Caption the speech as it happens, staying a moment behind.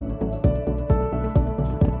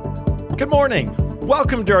Good morning.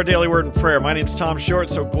 Welcome to our Daily Word and Prayer. My name is Tom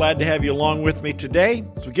Short. So glad to have you along with me today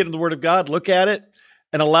as we get into the Word of God, look at it,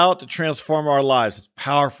 and allow it to transform our lives. It's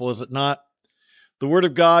powerful, is it not? The Word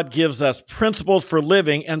of God gives us principles for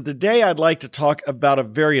living, and today I'd like to talk about a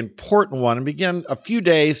very important one and begin a few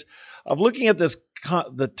days of looking at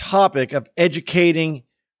the topic of educating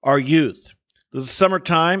our youth. This is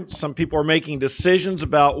summertime. Some people are making decisions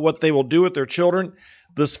about what they will do with their children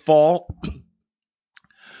this fall.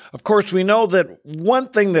 Of course, we know that one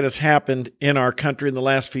thing that has happened in our country in the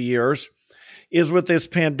last few years is with this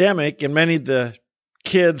pandemic and many of the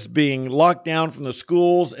kids being locked down from the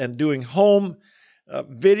schools and doing home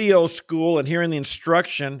video school and hearing the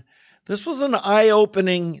instruction. This was an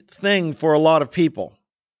eye-opening thing for a lot of people.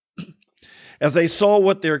 As they saw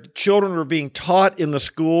what their children were being taught in the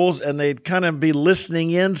schools, and they'd kind of be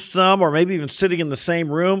listening in some, or maybe even sitting in the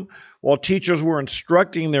same room while teachers were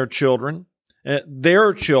instructing their children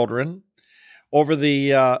over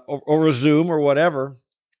over Zoom or whatever.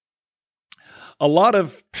 A lot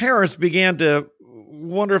of parents began to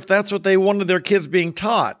wonder if that's what they wanted their kids being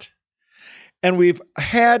taught. And we've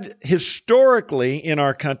had historically in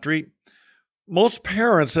our country, most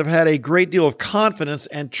parents have had a great deal of confidence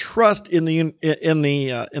and trust in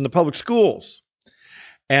the public schools.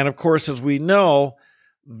 And of course, as we know,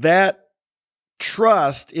 that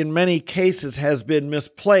trust in many cases has been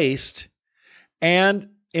misplaced and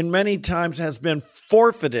in many times has been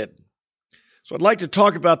forfeited. So I'd like to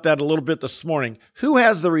talk about that a little bit this morning. Who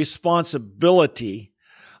has the responsibility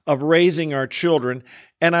of raising our children?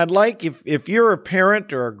 And I'd like, if you're a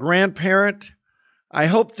parent or a grandparent, I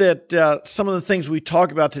hope that some of the things we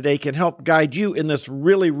talk about today can help guide you in this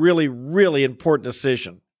really, really, really important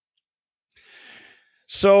decision.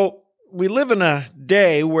 So we live in a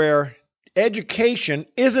day where education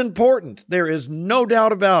is important. There is no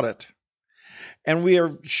doubt about it. And we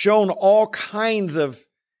are shown all kinds of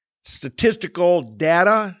statistical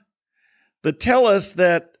data that tell us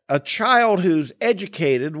that a child who's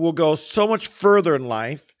educated will go so much further in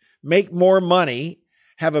life, make more money,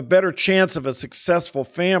 have a better chance of a successful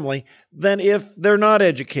family than if they're not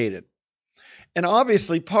educated. And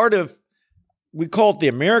obviously we call it the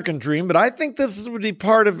American dream, but I think this would be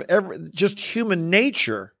part of just human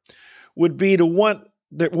nature, would be to want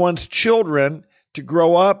that one's children to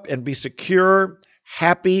grow up and be secure,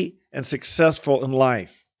 happy, and successful in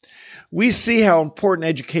life. We see how important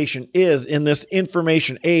education is in this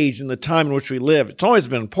information age and the time in which we live. It's always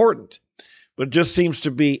been important, but it just seems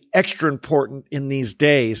to be extra important in these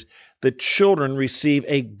days that children receive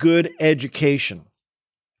a good education.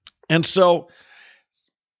 And so,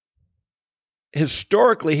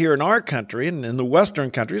 historically here in our country and in the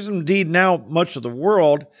Western countries, and indeed now much of the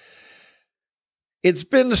world, it's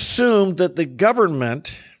been assumed that the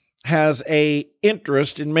government has an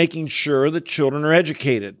interest in making sure that children are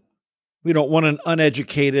educated. We don't want an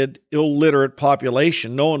uneducated, illiterate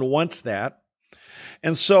population. No one wants that.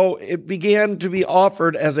 And so it began to be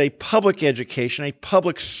offered as a public education, a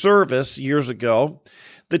public service years ago,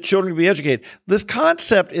 that children be educated. This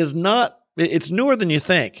concept it's newer than you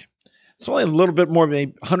think. It's only a little bit more,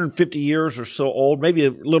 maybe 150 years or so old, maybe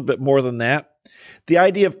a little bit more than that. The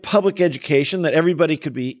idea of public education, that everybody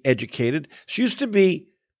could be educated, used to be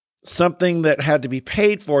something that had to be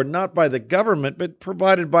paid for, not by the government, but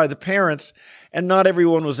provided by the parents, and not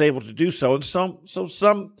everyone was able to do so. And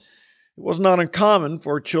it was not uncommon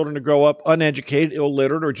for children to grow up uneducated,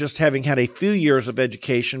 illiterate, or just having had a few years of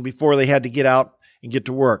education before they had to get out and get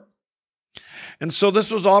to work. And so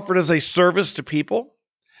this was offered as a service to people.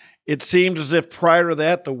 It seemed as if prior to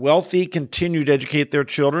that, the wealthy continued to educate their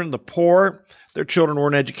children. The poor, their children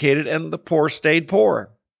weren't educated, and the poor stayed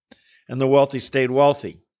poor, and the wealthy stayed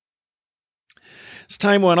wealthy. As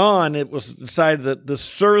time went on, it was decided that the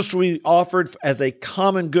service we offered as a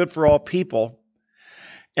common good for all people.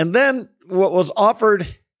 And then what was offered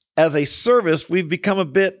as a service, we've become a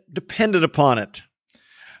bit dependent upon it.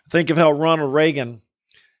 Think of how Ronald Reagan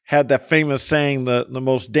had that famous saying, the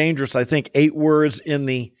most dangerous, 8 words in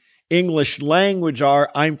the English language are,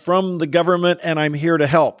 "I'm from the government and I'm here to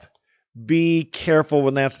help." Be careful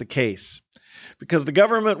when that's the case, because the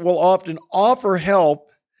government will often offer help,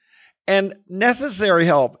 and necessary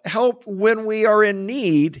help when we are in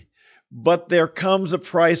need, but there comes a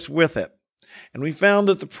price with it. And we found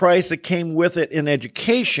that the price that came with it in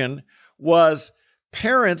education was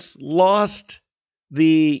parents more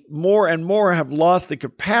and more have lost the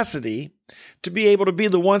capacity to be able to be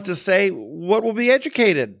the ones to say, what will be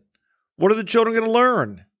educated? What are the children going to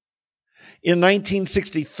learn? In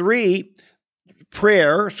 1963,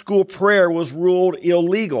 school prayer was ruled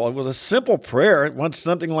illegal. It was a simple prayer. It went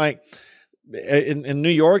something like, in New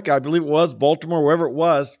York, I believe it was, Baltimore, wherever it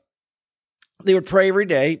was, they would pray every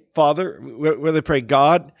day. Father, where they pray,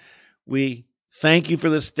 God, we thank you for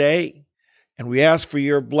this day, and we ask for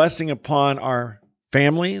your blessing upon our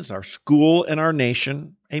families, our school, and our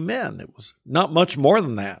nation. Amen. It was not much more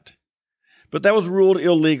than that. But that was ruled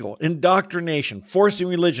illegal. Indoctrination, forcing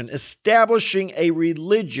religion, establishing a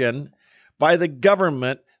religion by the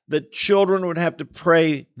government that children would have to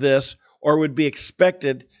pray this or would be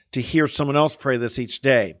expected to hear someone else pray this each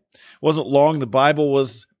day. It wasn't long, the Bible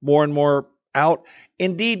was more and more out.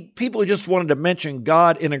 Indeed, people just wanted to mention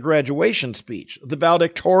God in a graduation speech. The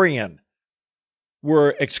valedictorian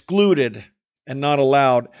were excluded and not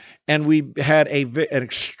allowed, and we had an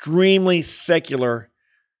extremely secular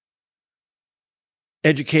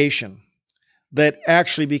education that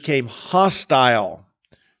actually became hostile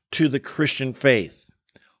to the Christian faith.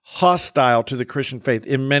 Hostile to the Christian faith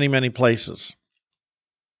in many, many places.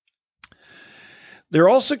 There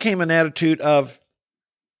also came an attitude of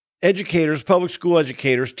educators, public school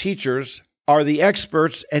educators, teachers are the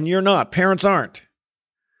experts and you're not. Parents aren't.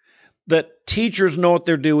 That teachers know what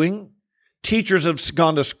they're doing. Teachers have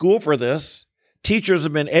gone to school for this. Teachers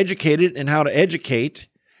have been educated in how to educate.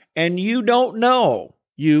 And you don't know.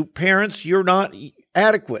 You parents, you're not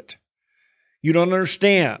adequate. You don't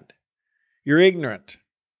understand. You're ignorant.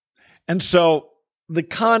 And so the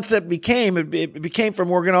concept became from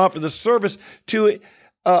we're going to offer the service to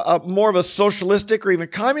a more of a socialistic or even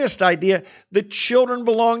communist idea that children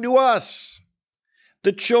belong to us.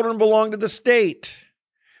 The children belong to the state.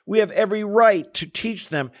 We have every right to teach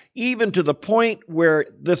them, even to the point where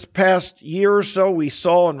this past year or so we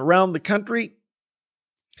saw around the country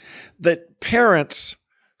that parents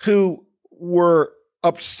who were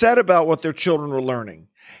upset about what their children were learning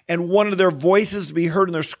and wanted their voices to be heard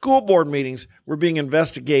in their school board meetings were being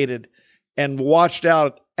investigated and watched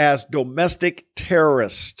out as domestic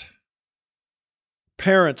terrorists.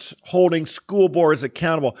 Parents holding school boards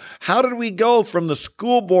accountable. How did we go from the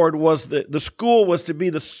school board was the school was to be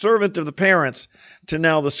the servant of the parents to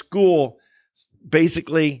now the school,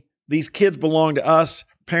 basically, these kids belong to us.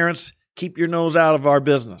 Parents, keep your nose out of our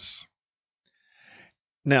business.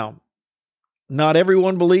 Now, not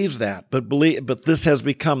everyone believes that, but this has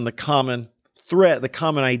become the common threat, the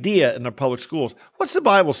common idea in the public schools. What's the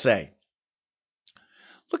Bible say?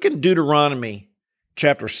 Look in Deuteronomy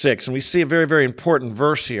chapter 6, and we see a very, very important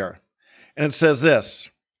verse here. And it says this,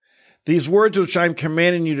 these words which I'm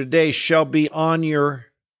commanding you today shall be on your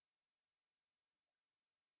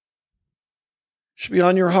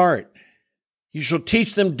heart. You shall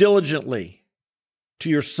teach them diligently to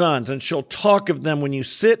your sons, and shall talk of them when you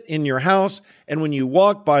sit in your house, and when you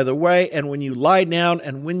walk by the way, and when you lie down,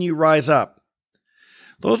 and when you rise up.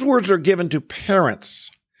 Those words are given to parents.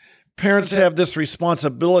 Parents have this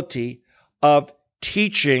responsibility of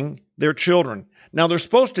teaching their children. Now, they're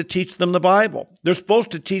supposed to teach them the Bible. They're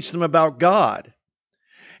supposed to teach them about God.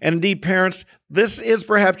 And indeed, parents, this is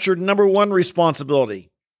perhaps your number one responsibility.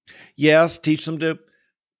 Yes, teach them to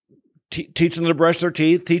brush their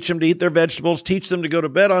teeth, teach them to eat their vegetables, teach them to go to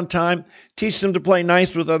bed on time, teach them to play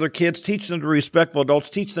nice with other kids, teach them to be respectful adults,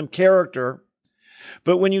 teach them character.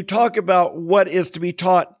 But when you talk about what is to be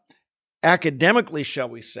taught academically, shall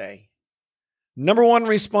we say, number one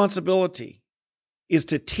responsibility is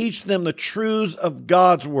to teach them the truths of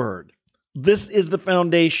God's Word. This is the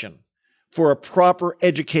foundation for a proper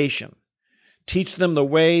education. Teach them the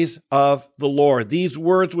ways of the Lord. These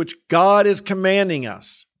words which God is commanding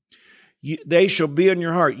us, they shall be in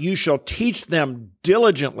your heart. You shall teach them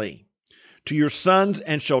diligently to your sons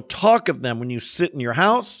and shall talk of them when you sit in your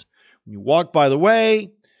house, when you walk by the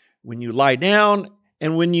way, when you lie down,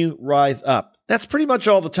 and when you rise up. That's pretty much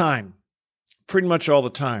all the time. Pretty much all the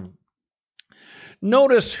time.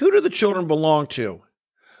 Notice, who do the children belong to?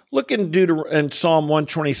 Look in Psalm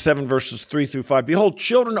 127, verses 3 through 5. Behold,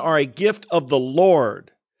 children are a gift of the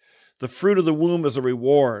Lord. The fruit of the womb is a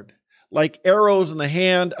reward. Like arrows in the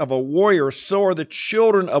hand of a warrior, so are the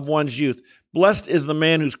children of one's youth. Blessed is the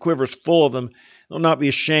man whose quiver is full of them. They'll not be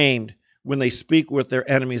ashamed when they speak with their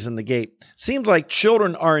enemies in the gate. Seems like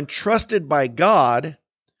children are entrusted by God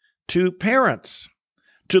to parents,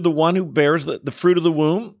 to the one who bears the fruit of the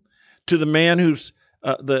womb, to the man who's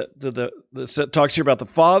talks here about the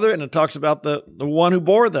father, and it talks about the one who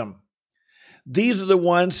bore them. These are the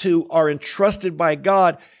ones who are entrusted by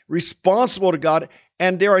God, responsible to God,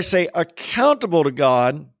 and dare I say, accountable to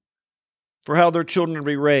God for how their children are to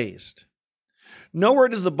be raised. Nowhere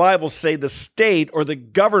does the Bible say the state or the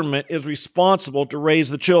government is responsible to raise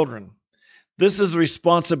the children. This is the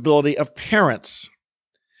responsibility of parents.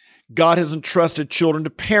 God has entrusted children to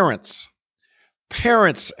parents.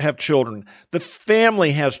 Parents have children. The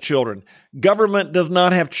family has children. Government does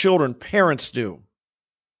not have children. Parents do.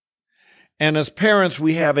 And as parents,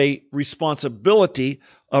 we have a responsibility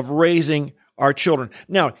of raising our children.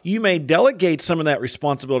 Now, you may delegate some of that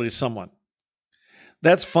responsibility to someone.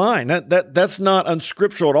 That's fine. That's not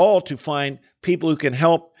unscriptural at all to find people who can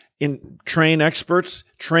help train experts,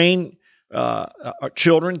 train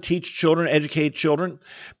children, teach children, educate children.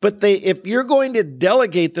 But if you're going to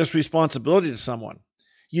delegate this responsibility to someone,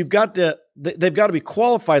 they've got to be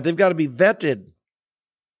qualified. They've got to be vetted.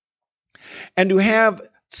 And to have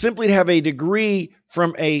a degree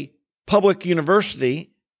from a public university,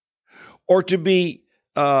 or to be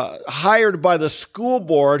hired by the school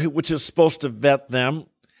board, which is supposed to vet them,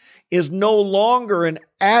 is no longer an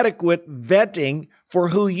adequate vetting for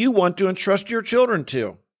who you want to entrust your children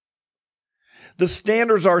to. The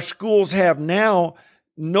standards our schools have now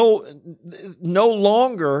no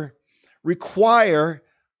longer require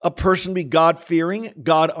a person be God-fearing,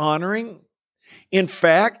 God-honoring. In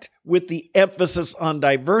fact, with the emphasis on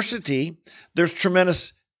diversity, there's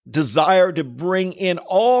tremendous desire to bring in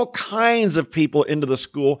all kinds of people into the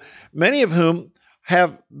school, many of whom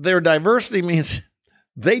have their diversity means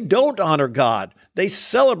they don't honor God. They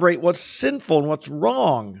celebrate what's sinful and what's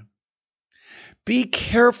wrong. Be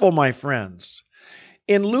careful, my friends.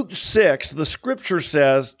 In Luke 6, the scripture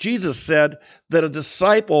says, Jesus said that a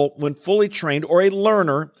disciple, when fully trained, or a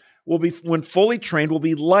learner, when fully trained, will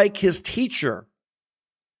be like his teacher.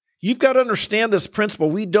 You've got to understand this principle.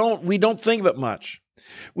 We don't think of it much.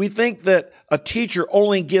 We think that a teacher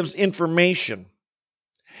only gives information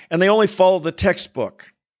and they only follow the textbook.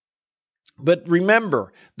 But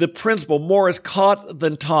remember, the principle, more is caught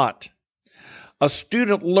than taught. A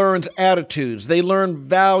student learns attitudes. They learn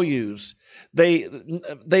values. They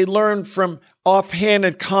learn from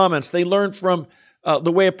offhanded comments. They learn from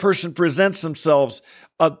the way a person presents themselves.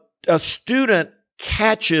 A student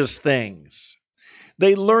catches things.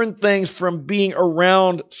 They learn things from being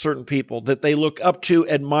around certain people that they look up to,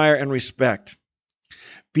 admire, and respect.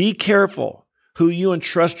 Be careful who you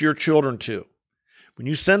entrust your children to. When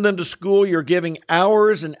you send them to school, you're giving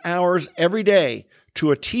hours and hours every day to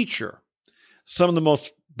a teacher. Some of the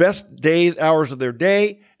most best hours of their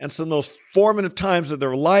day, and some of the most formative times of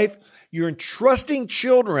their life. You're entrusting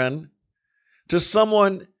children to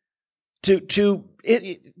someone to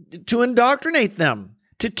indoctrinate them,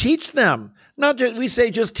 to teach them. Not just, we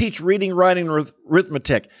say just teach reading, writing, or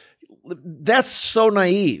arithmetic. That's so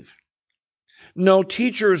naive. No,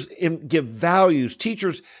 teachers give values.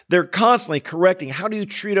 Teachers, they're constantly correcting. How do you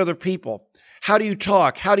treat other people? How do you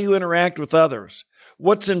talk? How do you interact with others?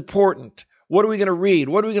 What's important? What are we going to read?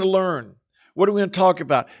 What are we going to learn? What are we going to talk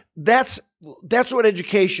about? That's what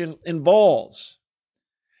education involves.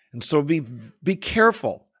 And so be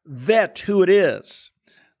careful. Vet who it is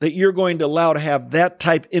that you're going to allow to have that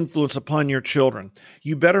type influence upon your children.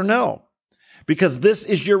 You better know, because this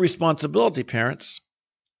is your responsibility, parents.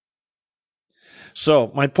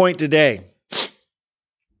 So my point today,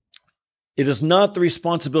 it is not the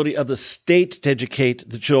responsibility of the state to educate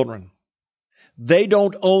the children. They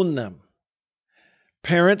don't own them.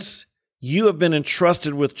 Parents, you have been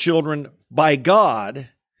entrusted with children by God.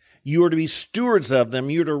 You are to be stewards of them.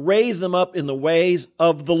 You are to raise them up in the ways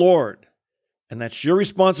of the Lord. And that's your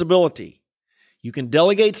responsibility. You can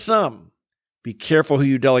delegate some. Be careful who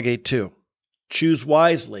you delegate to. Choose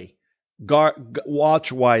wisely.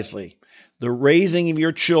 Watch wisely. The raising of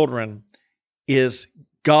your children is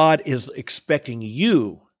God is expecting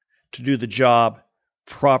you to do the job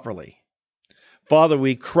properly. Father,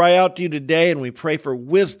 we cry out to you today and we pray for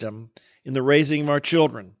wisdom in the raising of our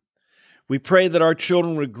children. We pray that our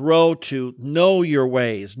children would grow to know your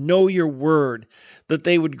ways, know your word, that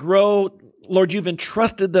they would grow. Lord, you've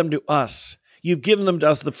entrusted them to us. You've given them to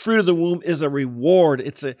us. The fruit of the womb is a reward.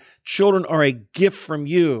 Children are a gift from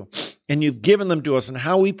you, and you've given them to us. And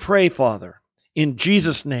how we pray, Father, in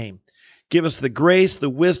Jesus' name, give us the grace, the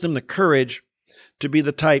wisdom, the courage to be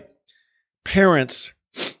the type parents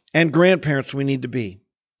and grandparents we need to be.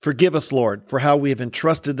 Forgive us, Lord, for how we have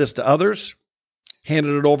entrusted this to others,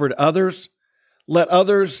 handed it over to others. Let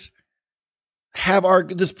others have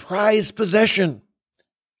this prized possession.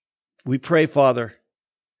 We pray, Father,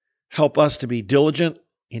 help us to be diligent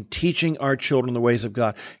in teaching our children the ways of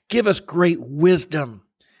God. Give us great wisdom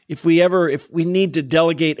if we need to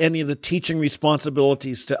delegate any of the teaching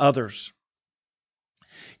responsibilities to others.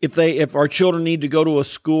 If our children need to go to a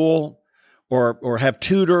school or have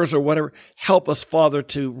tutors or whatever, help us, Father,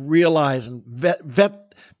 to realize and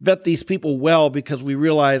vet these people well, because we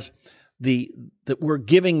realize that we're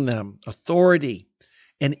giving them authority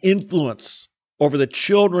and influence over the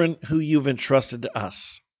children who you've entrusted to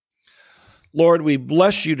us. Lord, we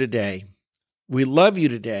bless you today. We love you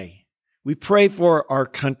today. We pray for our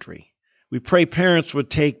country. We pray parents would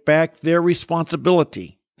take back their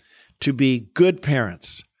responsibility to be good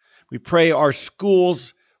parents. We pray our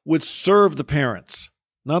schools would serve the parents,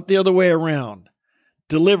 not the other way around.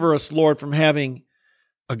 Deliver us, Lord, from having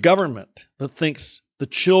a government that thinks the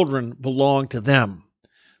children belong to them.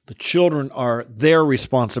 The children are their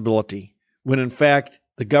responsibility, when in fact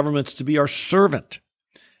the government's to be our servant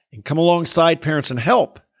and come alongside parents and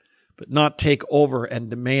help, but not take over and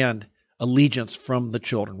demand allegiance from the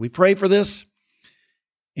children. We pray for this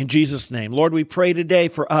in Jesus' name. Lord, we pray today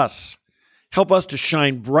for us. Help us to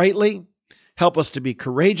shine brightly. Help us to be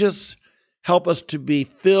courageous. Help us to be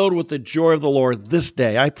filled with the joy of the Lord this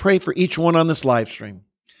day. I pray for each one on this live stream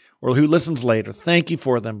or who listens later. Thank you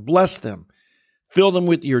for them. Bless them. Fill them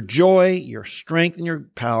with your joy, your strength, and your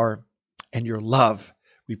power, and your love.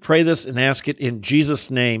 We pray this and ask it in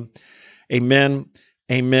Jesus' name. Amen,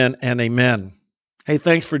 amen, and amen. Hey,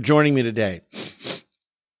 thanks for joining me today.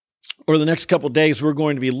 Over the next couple of days, we're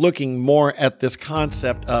going to be looking more at this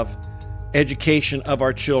concept of education of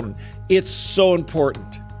our children. It's so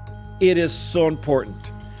important. It is so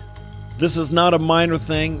important. This is not a minor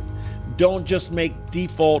thing. Don't just make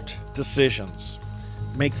default decisions.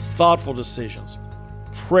 Make thoughtful decisions,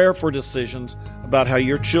 prayerful decisions about how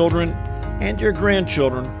your children and your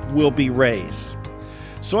grandchildren will be raised.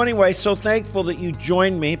 So anyway, so thankful that you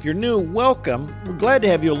joined me. If you're new, welcome. We're glad to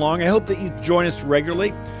have you along. I hope that you join us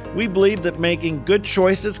regularly. We believe that making good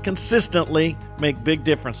choices consistently make big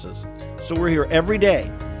differences. So we're here every day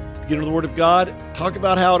to get into the Word of God, talk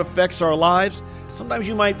about how it affects our lives. Sometimes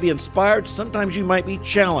you might be inspired. Sometimes you might be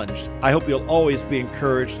challenged. I hope you'll always be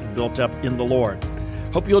encouraged and built up in the Lord.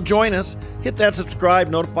 Hope you'll join us. Hit that subscribe,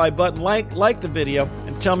 notify button, like the video,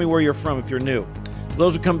 and tell me where you're from if you're new. For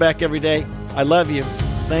those who come back every day, I love you.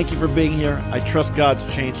 Thank you for being here. I trust God's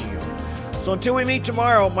changing you. So until we meet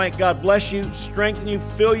tomorrow, might God bless you, strengthen you,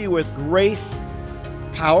 fill you with grace,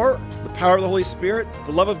 power, the power of the Holy Spirit,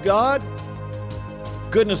 the love of God,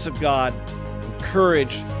 goodness of God, and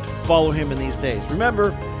courage to follow Him in these days.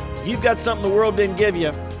 Remember, you've got something the world didn't give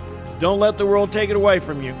you. Don't let the world take it away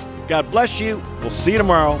from you. God bless you. We'll see you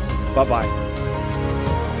tomorrow. Bye-bye.